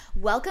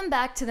Welcome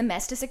back to the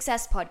Mess to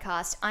Success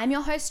podcast. I'm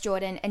your host,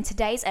 Jordan, and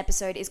today's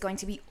episode is going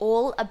to be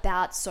all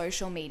about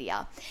social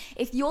media.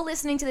 If you're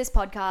listening to this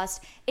podcast,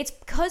 it's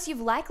because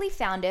you've likely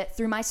found it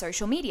through my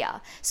social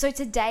media. So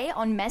today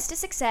on Mess to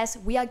Success,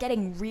 we are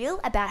getting real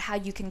about how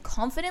you can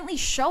confidently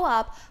show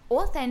up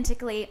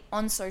authentically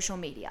on social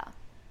media.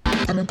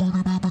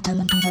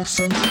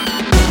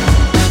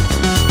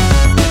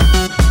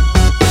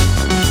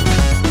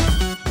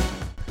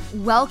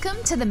 Welcome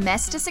to the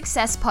Mess to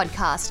Success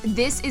podcast.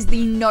 This is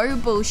the no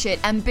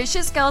bullshit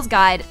ambitious girl's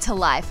guide to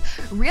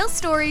life. Real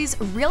stories,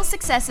 real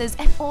successes,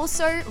 and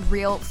also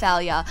real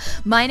failure.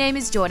 My name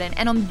is Jordan,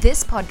 and on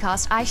this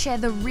podcast, I share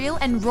the real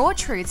and raw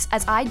truths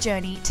as I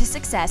journey to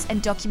success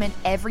and document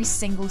every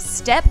single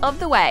step of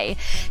the way.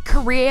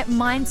 Career,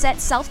 mindset,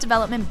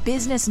 self-development,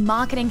 business,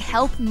 marketing,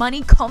 health,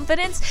 money,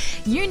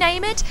 confidence, you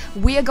name it,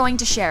 we are going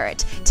to share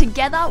it.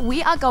 Together,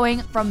 we are going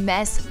from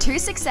mess to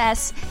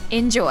success.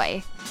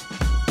 Enjoy.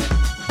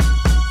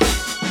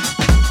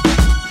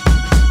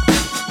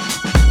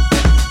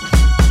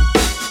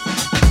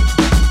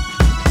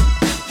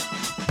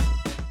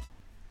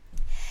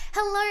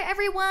 Hello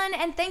everyone,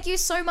 and thank you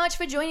so much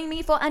for joining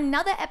me for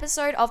another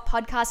episode of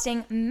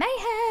Podcasting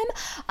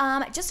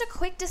Mayhem. Just a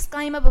quick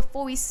disclaimer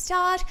before we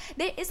start.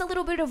 There is a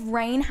little bit of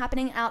rain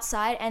happening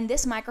outside, and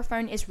this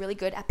microphone is really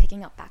good at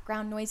picking up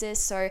background noises,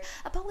 so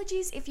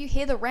apologies if you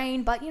hear the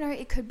rain, but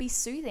it could be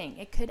soothing.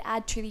 It could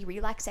add to the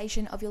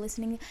relaxation of your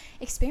listening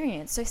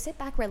experience. So sit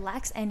back,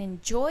 relax, and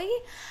enjoy.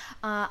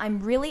 I'm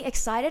really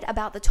excited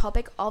about the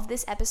topic of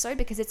this episode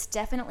because it's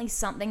definitely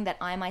something that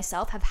I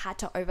myself have had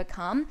to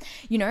overcome,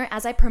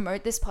 as I promote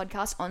this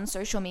podcast on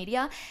social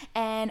media.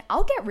 And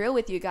I'll get real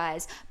with you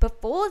guys.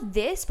 Before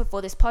this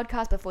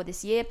podcast, before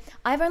this year,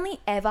 I've only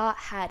ever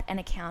had an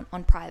account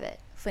on private.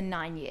 For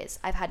 9 years,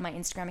 I've had my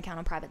Instagram account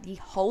on private the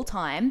whole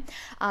time.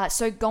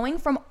 So going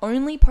from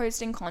only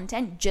posting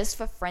content just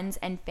for friends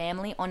and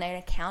family on an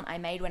account I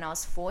made when I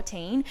was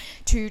 14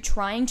 to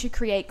trying to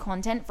create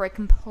content for a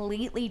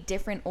completely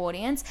different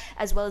audience,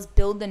 as well as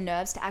build the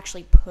nerves to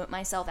actually put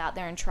myself out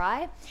there and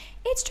try.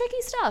 It's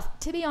tricky stuff,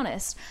 to be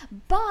honest.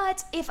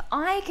 But if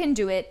I can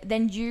do it,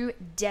 then you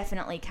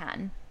definitely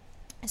can.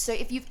 So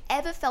if you've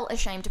ever felt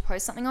ashamed to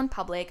post something on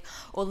public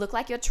or look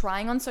like you're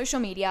trying on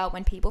social media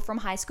when people from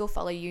high school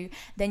follow you,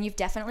 then you've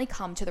definitely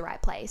come to the right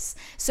place.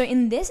 So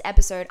in this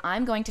episode,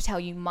 I'm going to tell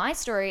you my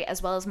story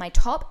as well as my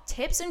top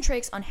tips and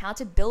tricks on how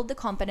to build the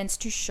confidence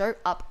to show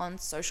up on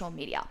social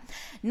media.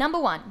 Number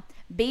 1,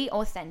 be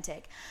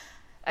authentic.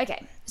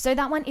 Okay, so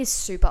that one is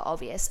super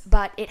obvious,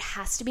 but it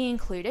has to be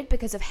included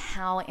because of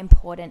how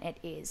important it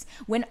is.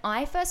 When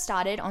I first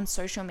started on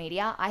social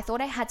media, I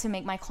thought I had to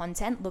make my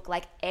content look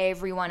like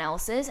everyone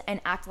else's and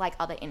act like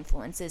other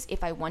influencers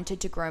if I wanted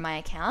to grow my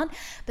account,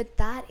 but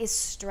that is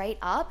straight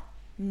up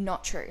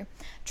not true.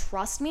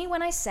 Trust me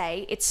when I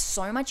say it's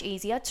so much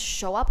easier to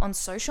show up on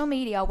social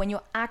media when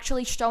you're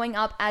actually showing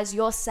up as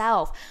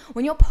yourself.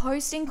 When you're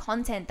posting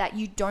content that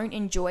you don't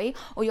enjoy,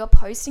 or you're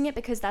posting it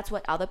because that's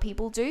what other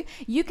people do,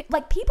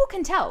 people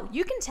can tell.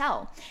 You can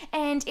tell.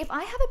 And if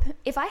I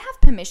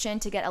have permission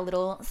to get a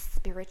little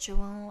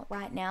spiritual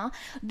right now,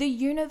 the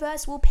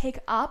universe will pick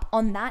up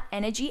on that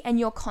energy and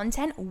your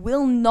content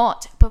will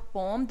not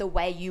perform the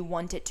way you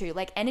want it to.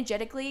 Like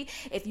energetically,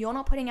 if you're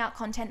not putting out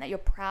content that you're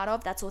proud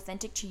of, that's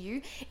authentic to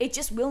you, it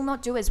just will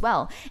not do as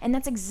well. And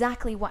that's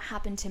exactly what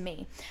happened to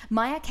me.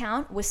 My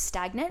account was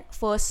stagnant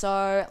for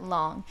so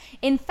long.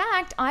 In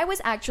fact, I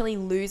was actually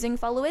losing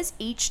followers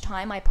each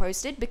time I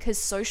posted because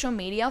social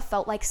media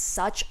felt like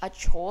such a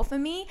chore for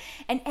me,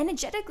 and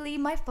energetically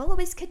my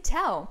followers could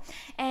tell.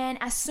 And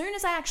as soon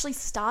as I actually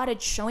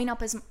started showing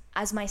up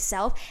as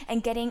myself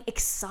and getting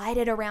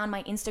excited around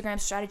my Instagram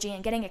strategy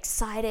and getting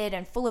excited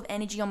and full of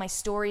energy on my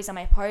stories and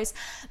my posts,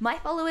 my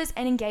followers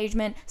and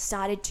engagement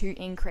started to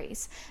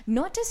increase.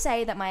 Not to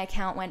say that my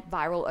account went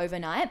viral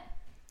overnight,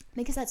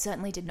 because that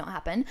certainly did not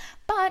happen,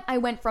 but I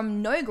went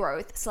from no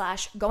growth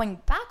 /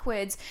 going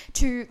backwards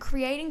to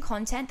creating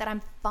content that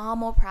I'm far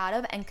more proud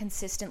of and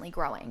consistently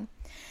growing.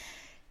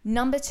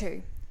 Number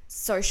 2,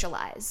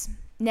 socialize.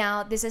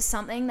 Now, this is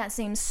something that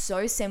seems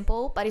so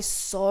simple, but is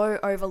so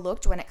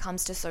overlooked when it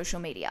comes to social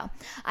media.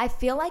 I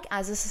feel like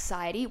as a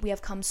society, we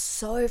have come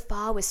so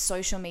far with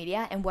social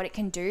media and what it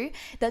can do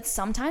that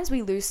sometimes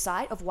we lose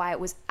sight of why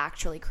it was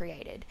actually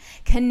created.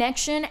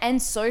 Connection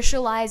and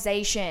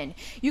socialization.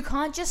 You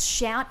can't just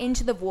shout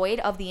into the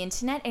void of the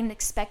internet and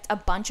expect a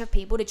bunch of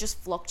people to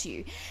just flock to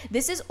you.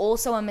 This is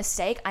also a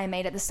mistake I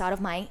made at the start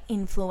of my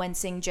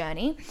influencing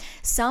journey.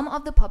 Some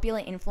of the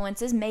popular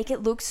influencers make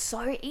it look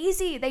so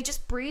easy. They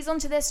just breeze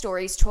onto their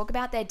stories, talk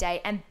about their day,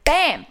 and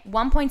bam,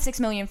 1.6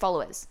 million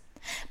followers.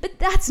 But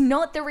that's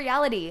not the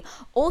reality.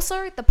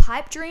 Also, the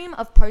pipe dream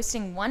of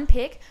posting one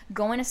pic,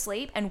 going to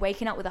sleep, and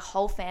waking up with a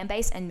whole fan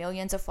base and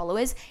millions of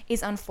followers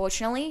is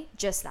unfortunately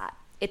just that.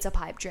 it's a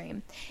pipe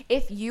dream.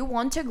 If you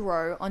want to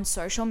grow on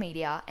social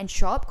media and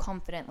show up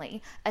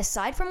confidently,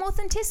 aside from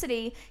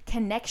authenticity,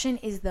 connection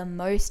is the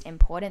most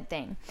important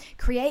thing.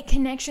 Create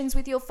connections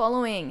with your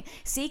following.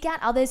 Seek out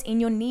others in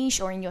your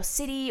niche or in your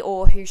city,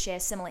 or who share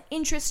similar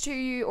interests to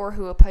you, or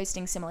who are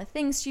posting similar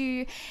things to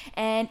you.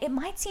 And it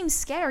might seem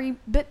scary,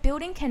 but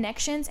building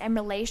connections and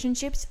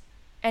relationships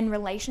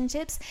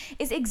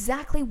is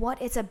exactly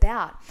what it's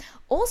about.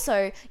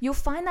 Also, you'll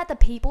find that the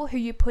people who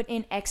you put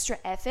in extra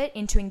effort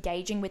into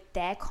engaging with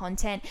their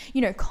content,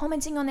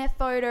 commenting on their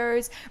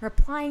photos,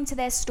 replying to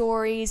their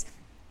stories,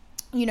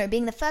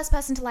 being the first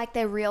person to like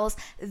their reels,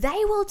 they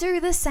will do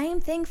the same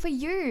thing for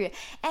you.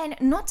 And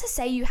not to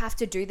say you have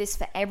to do this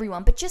for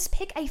everyone, but just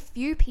pick a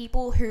few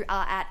people who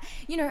are at,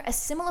 a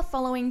similar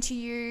following to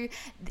you,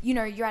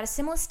 you're at a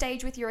similar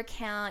stage with your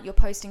account, you're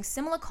posting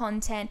similar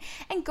content,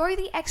 and go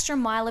the extra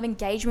mile of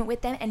engagement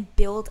with them and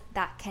build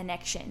that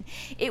connection.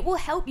 It will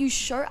help you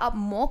show up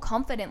more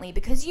confidently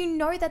because you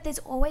know that there's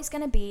always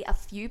going to be a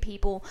few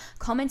people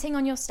commenting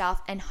on your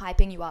stuff and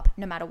hyping you up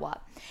no matter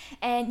what.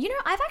 And,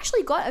 I've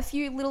actually got a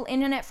few little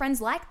internet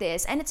friends like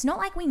this, and it's not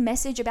like we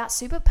message about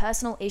super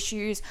personal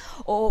issues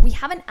or we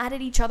haven't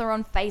added each other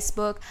on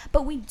Facebook,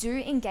 but we do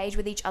engage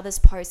with each other's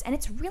posts, and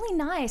it's really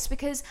nice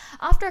because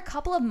after a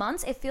couple of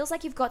months it feels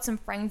like you've got some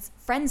friends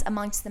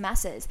amongst the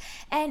masses.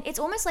 And it's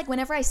almost like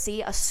whenever I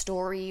see a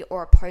story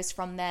or a post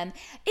from them,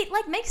 it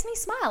makes me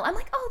smile. I'm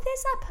like, oh,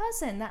 there's that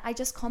person that I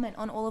just comment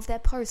on all of their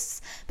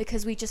posts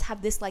because we just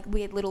have this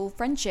weird little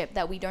friendship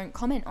that we don't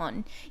comment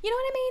on. You know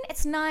what I mean?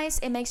 It's nice.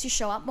 It makes you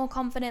show up more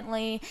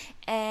confidently,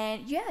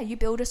 and you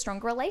build a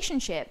stronger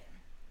relationship.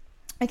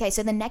 Okay,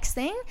 so the next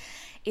thing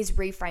is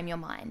reframe your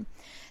mind.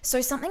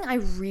 So something I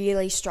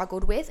really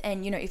struggled with,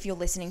 and if you're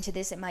listening to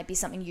this, it might be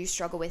something you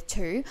struggle with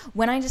too.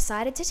 When I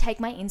decided to take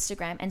my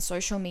Instagram and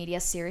social media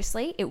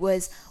seriously, it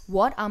was,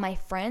 what are my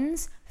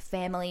friends,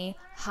 family,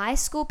 high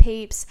school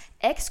peeps,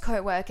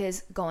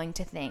 ex-co-workers going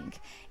to think?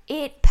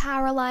 It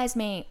paralyzed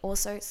me.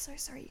 Also, so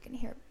sorry, you can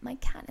hear my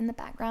cat in the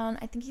background.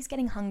 I think he's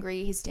getting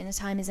hungry. His dinner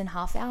time is in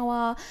half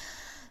hour.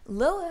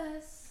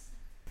 Lewis.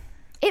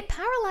 It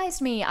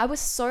paralyzed me. I was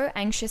so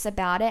anxious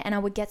about it, and I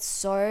would get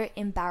so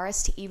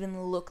embarrassed to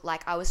even look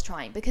like I was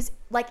trying, because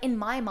in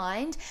my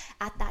mind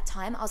at that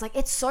time, I was like,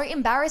 it's so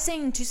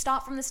embarrassing to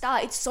start from the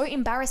start. It's so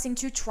embarrassing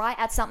to try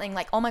at something.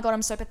 Oh my God,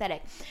 I'm so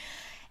pathetic.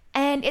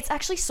 And it's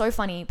actually so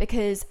funny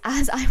because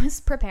as I was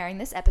preparing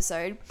this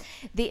episode,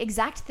 the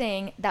exact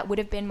thing that would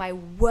have been my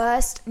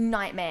worst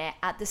nightmare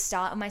at the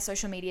start of my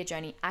social media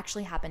journey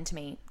actually happened to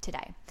me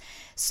today.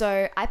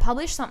 So I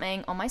published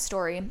something on my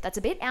story that's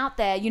a bit out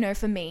there,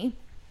 for me.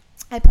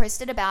 I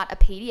posted about a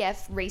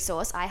PDF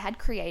resource I had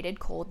created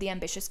called The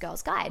Ambitious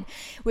Girl's Guide,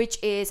 which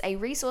is a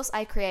resource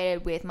I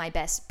created with my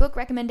best book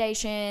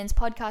recommendations,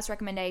 podcast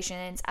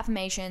recommendations,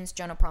 affirmations,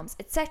 journal prompts,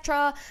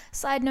 etc.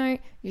 Side note,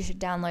 you should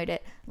download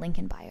it. Link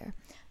in bio.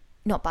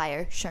 Not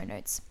bio, show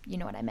notes. You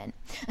know what I meant.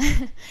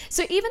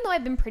 So even though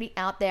I've been pretty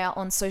out there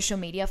on social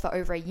media for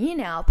over a year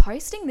now,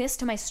 posting this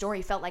to my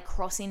story felt like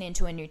crossing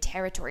into a new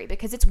territory,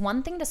 because it's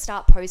one thing to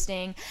start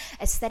posting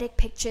aesthetic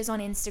pictures on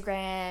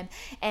Instagram,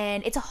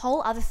 and it's a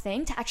whole other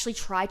thing to actually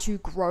try to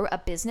grow a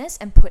business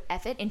and put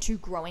effort into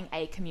growing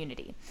a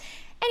community.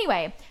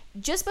 Anyway,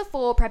 just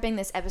before prepping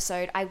this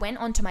episode, I went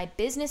onto my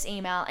business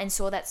email and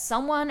saw that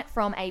someone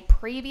from a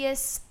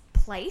previous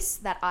place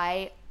that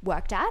I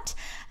worked at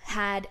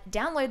had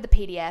downloaded the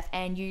PDF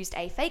and used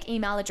a fake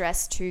email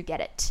address to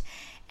get it.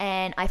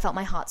 And I felt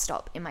my heart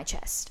stop in my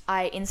chest.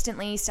 I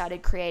instantly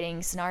started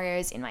creating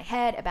scenarios in my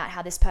head about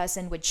how this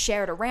person would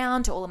share it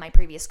around to all of my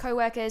previous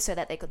coworkers so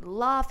that they could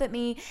laugh at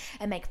me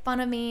and make fun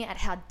of me at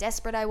how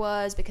desperate I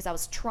was because I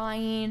was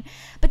trying.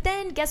 But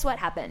then guess what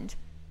happened?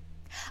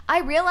 I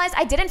realized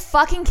I didn't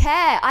fucking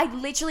care. I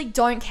literally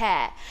don't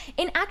care.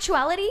 In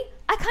actuality,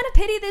 I kind of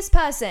pity this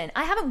person.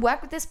 I haven't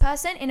worked with this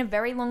person in a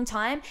very long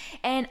time,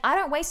 and I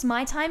don't waste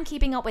my time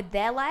keeping up with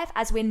their life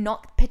as we're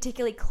not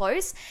particularly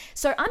close.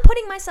 So I'm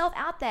putting myself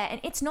out there, and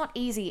it's not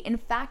easy. In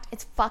fact,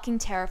 it's fucking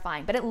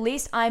terrifying, but at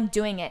least I'm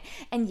doing it.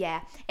 And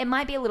yeah, it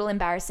might be a little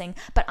embarrassing,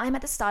 but I'm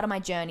at the start of my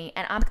journey,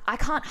 and I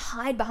can't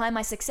hide behind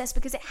my success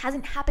because it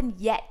hasn't happened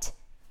yet.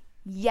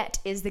 Yet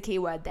is the key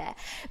word there.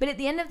 But at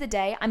the end of the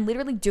day, I'm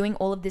literally doing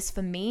all of this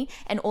for me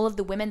and all of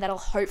the women that I'll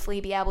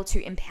hopefully be able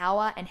to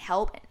empower and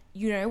help,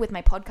 with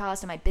my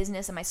podcast and my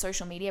business and my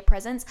social media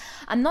presence.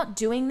 I'm not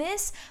doing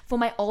this for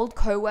my old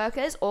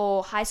co-workers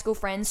or high school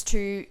friends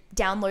to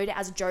download it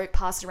as a joke,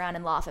 pass it around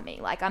and laugh at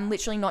me. I'm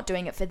literally not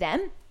doing it for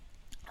them.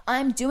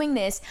 I'm doing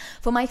this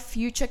for my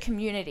future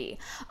community.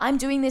 I'm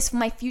doing this for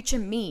my future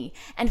me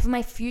and for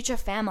my future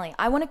family.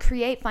 I want to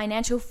create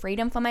financial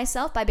freedom for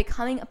myself by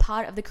becoming a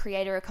part of the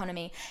creator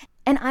economy.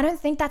 And I don't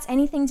think that's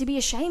anything to be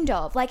ashamed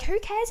of. Who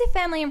cares if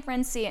family and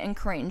friends see it and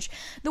cringe?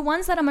 The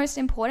ones that are most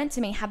important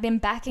to me have been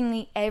backing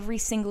me every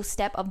single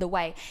step of the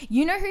way.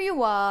 You know who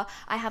you are.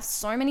 I have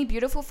so many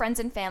beautiful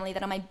friends and family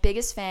that are my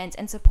biggest fans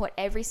and support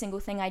every single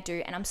thing I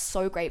do, and I'm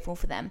so grateful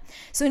for them.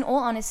 So in all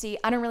honesty,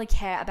 I don't really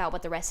care about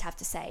what the rest have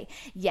to say.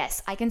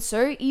 Yes, I can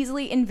so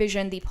easily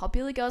envision the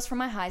popular girls from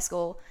my high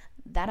school,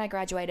 that I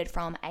graduated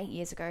from 8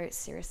 years ago,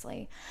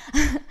 seriously,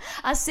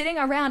 are sitting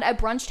around a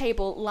brunch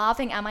table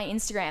laughing at my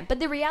Instagram. But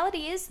the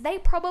reality is they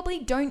probably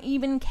don't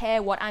even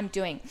care what I'm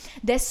doing.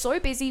 They're so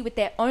busy with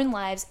their own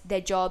lives,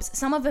 their jobs.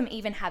 Some of them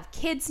even have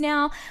kids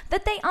now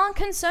that they aren't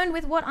concerned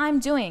with what I'm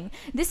doing.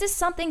 This is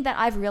something that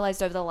I've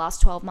realized over the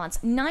last 12 months.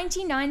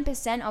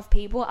 99% of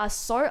people are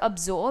so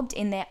absorbed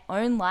in their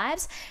own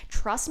lives.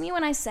 Trust me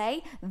when I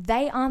say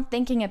they aren't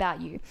thinking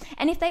about you.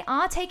 And if they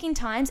are taking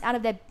time out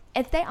of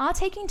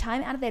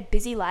their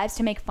busy lives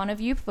to make fun of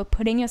you for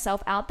putting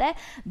yourself out there,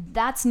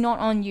 that's not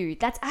on you.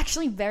 That's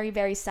actually very,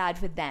 very sad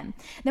for them.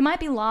 They might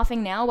be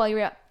laughing now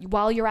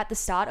while you're at the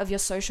start of your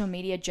social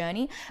media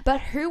journey, but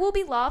who will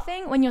be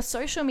laughing when your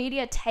social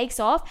media takes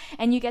off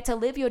and you get to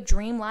live your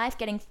dream life,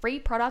 getting free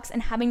products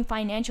and having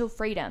financial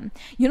freedom?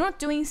 You're not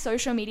doing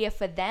social media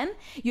for them.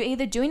 You're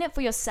either doing it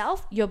for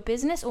yourself, your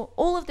business, or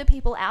all of the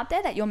people out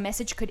there that your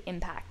message could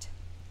impact.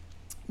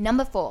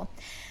 Number 4.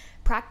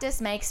 Practice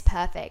makes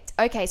perfect.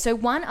 Okay, so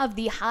one of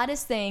the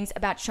hardest things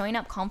about showing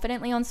up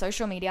confidently on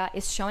social media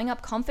is showing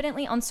up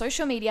confidently on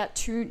social media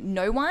to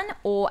no one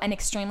or an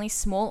extremely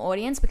small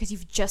audience because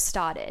you've just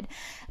started.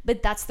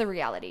 But that's the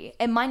reality.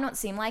 It might not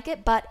seem like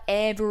it, but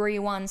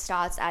everyone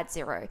starts at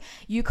 0.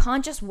 You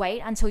can't just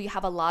wait until you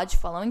have a large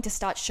following to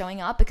start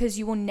showing up because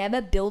you will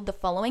never build the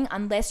following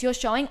unless you're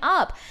showing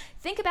up.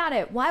 Think about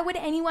it. Why would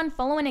anyone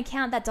follow an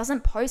account that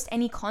doesn't post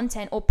any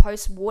content or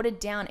post watered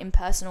down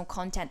impersonal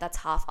content that's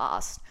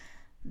half-assed?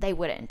 They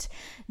wouldn't.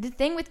 The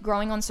thing with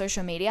growing on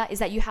social media is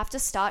that you have to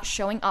start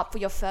showing up for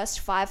your first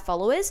 5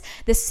 followers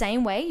the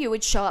same way you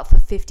would show up for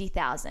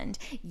 50,000.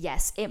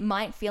 Yes, it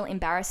might feel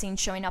embarrassing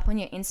showing up on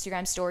your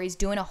Instagram stories,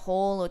 doing a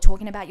haul or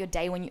talking about your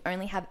day when you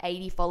only have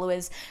 80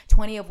 followers,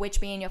 20 of which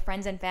being your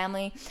friends and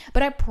family.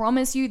 But I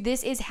promise you,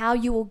 this is how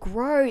you will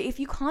grow. If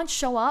you can't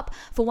show up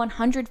for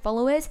 100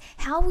 followers,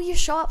 how will you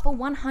show up for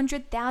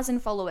 100,000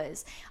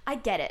 followers? I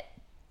get it.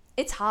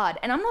 It's hard,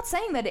 and I'm not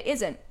saying that it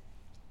isn't.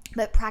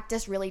 But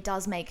practice really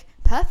does make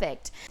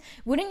perfect.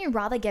 Wouldn't you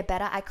rather get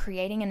better at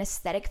creating an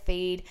aesthetic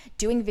feed,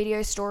 doing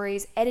video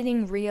stories,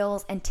 editing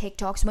reels and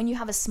TikToks when you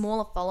have a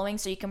smaller following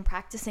so you can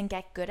practice and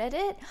get good at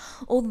it?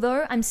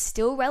 Although I'm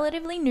still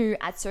relatively new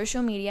at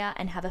social media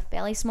and have a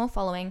fairly small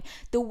following,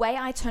 the way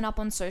I turn up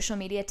on social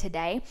media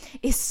today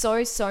is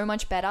so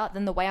much better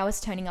than the way I was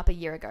turning up a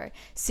year ago.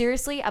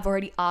 Seriously, I've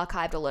already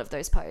archived a lot of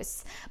those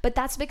posts. But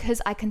that's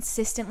because I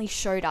consistently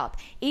showed up,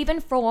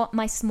 even for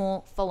my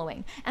small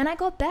following. And I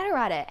got better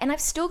at it. And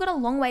I've still got a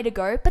long way to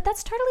go, but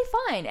that's totally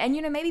fine. And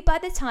maybe by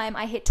the time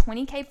I hit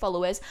 20k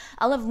followers,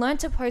 I'll have learned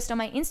to post on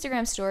my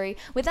Instagram story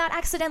without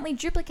accidentally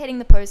duplicating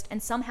the post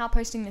and somehow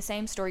posting the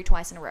same story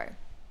twice in a row.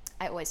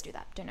 I always do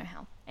that. Don't know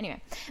how.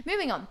 Anyway,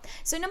 moving on.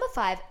 So number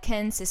 5,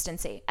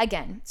 consistency.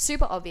 Again,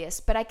 super obvious,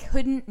 but I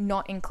couldn't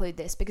not include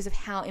this because of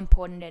how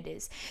important it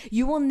is.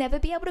 You will never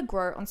be able to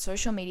grow on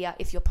social media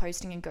if you're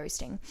posting and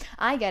ghosting.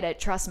 I get it.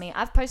 Trust me.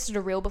 I've posted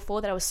a reel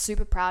before that I was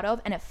super proud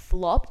of and it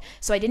flopped,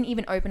 so I didn't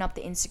even open up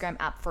the Instagram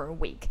app for a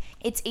week.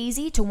 It's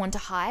easy to want to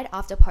hide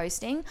after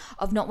posting,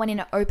 of not wanting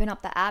to open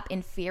up the app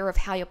in fear of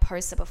how your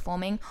posts are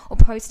performing, or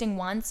posting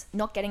once,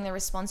 not getting the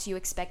response you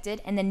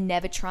expected, and then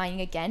never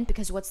trying again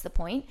because what's the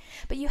point?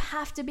 But you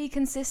have to be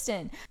consistent.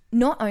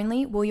 Not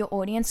only will your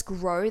audience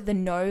grow the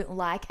know,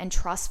 like, and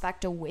trust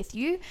factor with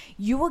you,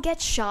 you will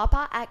get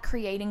sharper at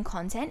creating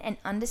content and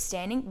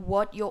understanding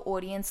what your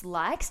audience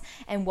likes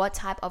and what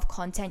type of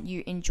content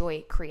you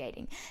enjoy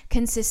creating.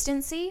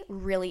 Consistency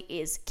really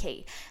is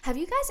key. Have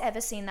you guys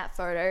ever seen that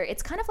photo?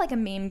 It's kind of like a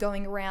meme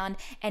going around,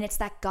 and it's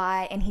that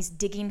guy and he's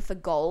digging for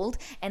gold,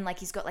 and like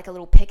he's got like a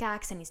little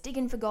pickaxe and he's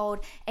digging for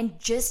gold, and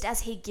just as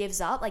he gives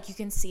up, like you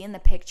can see in the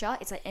picture,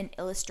 it's like an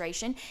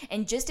illustration,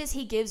 and just as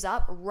he gives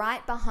up,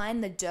 right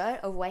behind the dirt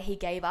of where he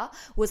gave up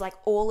was like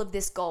all of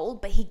this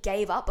gold, but he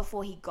gave up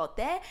before he got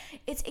there.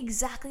 It's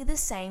exactly the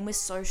same with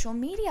social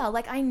media.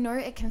 Like, I know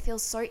it can feel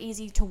so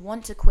easy to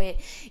want to quit.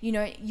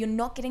 You're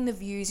not getting the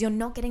views, you're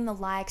not getting the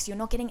likes, you're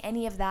not getting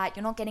any of that,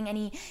 you're not getting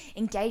any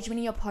engagement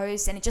in your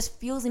posts, and it just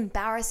feels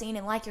embarrassing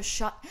and like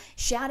you're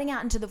shouting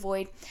out into the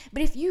void.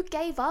 But if you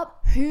gave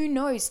up, who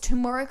knows?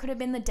 Tomorrow could have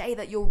been the day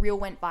that your reel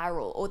went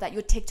viral, or that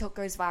your TikTok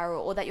goes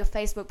viral, or that your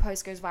Facebook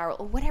post goes viral,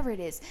 or whatever it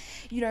is.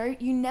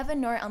 You never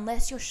know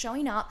unless you're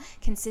showing up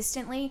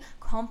consistently,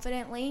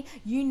 confidently.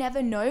 You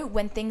never know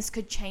when things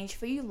could change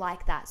for you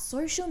like that.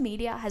 Social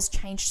media has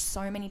changed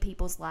so many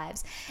people's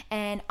lives,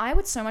 and I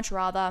would so much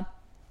rather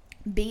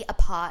be a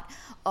part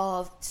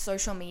of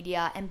social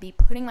media and be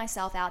putting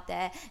myself out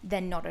there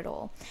than not at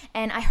all.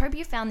 And I hope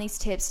you found these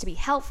tips to be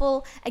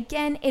helpful.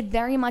 Again, it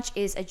very much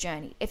is a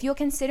journey. If you're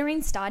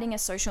considering starting a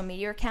social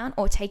media account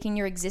or taking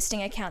your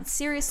existing account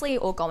seriously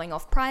or going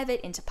off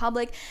private into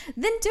public,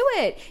 then do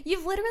it.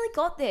 You've literally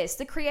got this.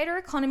 The creator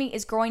economy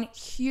is growing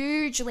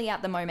hugely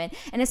at the moment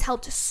and has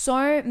helped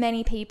so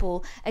many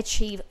people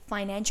achieve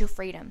financial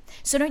freedom.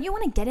 So don't you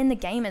want to get in the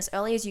game as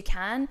early as you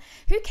can?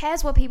 Who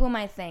cares what people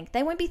might think?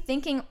 They won't be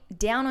thinking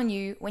down on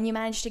you when you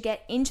managed to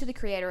get into the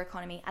creator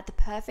economy at the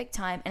perfect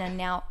time and are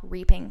now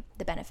reaping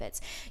the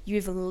benefits.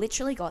 You've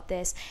literally got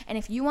this. And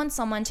if you want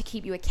someone to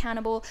keep you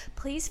accountable,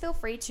 please feel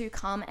free to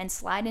come and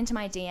slide into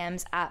my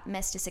DMs at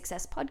Mess to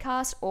Success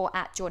Podcast or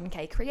at Jordan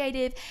K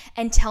Creative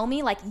and tell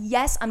me like,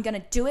 yes, I'm going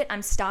to do it.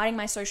 I'm starting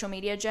my social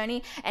media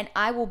journey and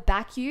I will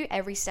back you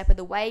every step of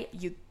the way.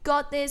 You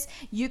got this.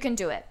 You can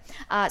do it.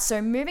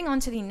 So moving on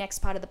to the next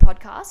part of the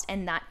podcast,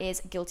 and that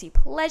is guilty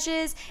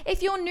pleasures.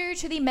 If you're new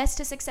to the Mess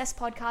to Success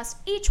podcast,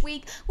 each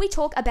week we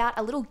talk about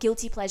a little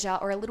guilty pleasure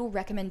or a little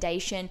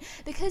recommendation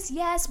because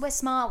yes, we're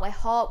smart, we're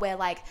hot, we're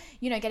like,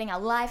 getting our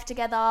life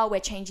together, we're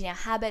changing our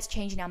habits,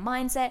 changing our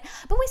mindset,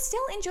 but we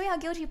still enjoy our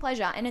guilty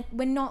pleasure and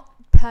we're not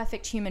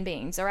perfect human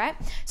beings, all right?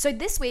 So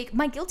this week,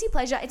 my guilty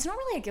pleasure, it's not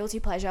really a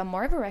guilty pleasure,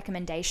 more of a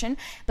recommendation,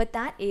 but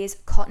that is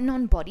Cotton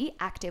On Body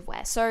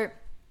activewear. So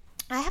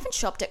I haven't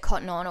shopped at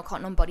Cotton On or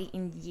Cotton On Body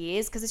in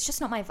years because it's just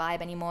not my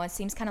vibe anymore. It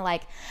seems kind of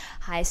like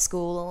high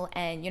school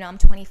and, I'm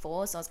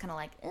 24, so I was kind of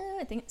like,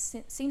 I think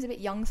it seems a bit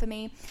young for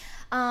me.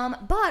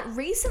 But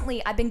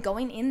recently I've been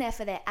going in there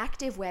for their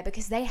activewear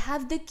because they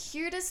have the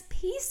cutest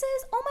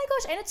pieces. Oh my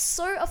gosh, and it's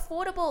so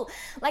affordable.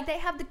 Like they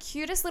have the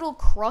cutest little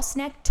cross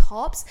neck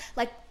tops,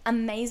 like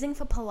amazing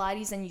for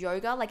Pilates and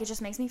yoga. Like it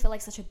just makes me feel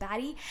like such a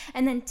baddie.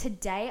 And then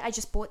today I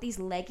just bought these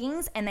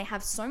leggings and they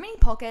have so many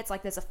pockets.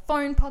 Like there's a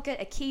phone pocket,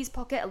 a keys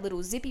pocket, a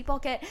little zippy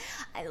pocket.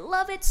 I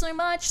love it so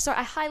much. So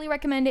I highly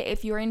recommend it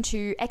if you're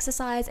into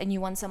exercise and you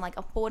want some like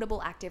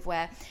affordable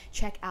activewear.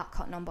 Check out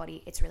Cotton On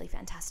Body. It's really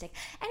fantastic.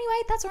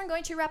 Anyway, that's where I'm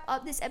going to wrap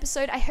up this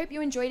episode. I hope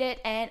you enjoyed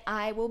it and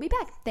I will be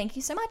back. Thank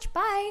you so much.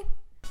 Bye.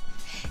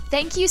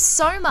 Thank you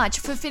so much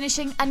for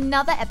finishing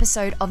another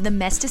episode of the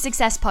Mess to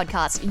Success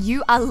podcast.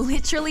 You are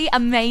literally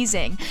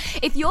amazing.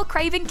 If you're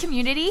craving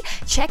community,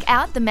 check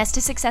out the Mess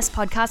to Success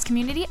podcast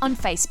community on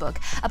Facebook,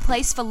 a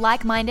place for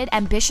like-minded,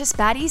 ambitious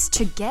baddies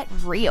to get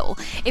real.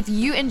 If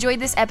you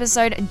enjoyed this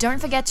episode, don't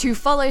forget to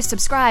follow,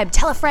 subscribe,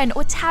 tell a friend,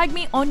 or tag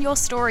me on your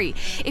story.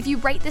 If you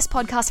rate this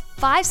podcast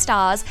 5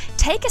 stars,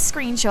 take a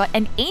screenshot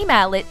and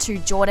email it to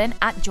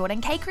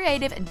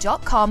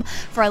jordan@jordankcreative.com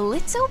for a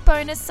little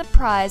bonus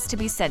surprise to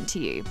be sent to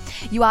you.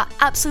 You are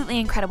absolutely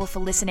incredible for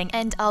listening,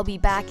 and I'll be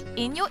back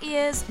in your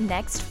ears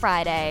next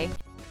Friday.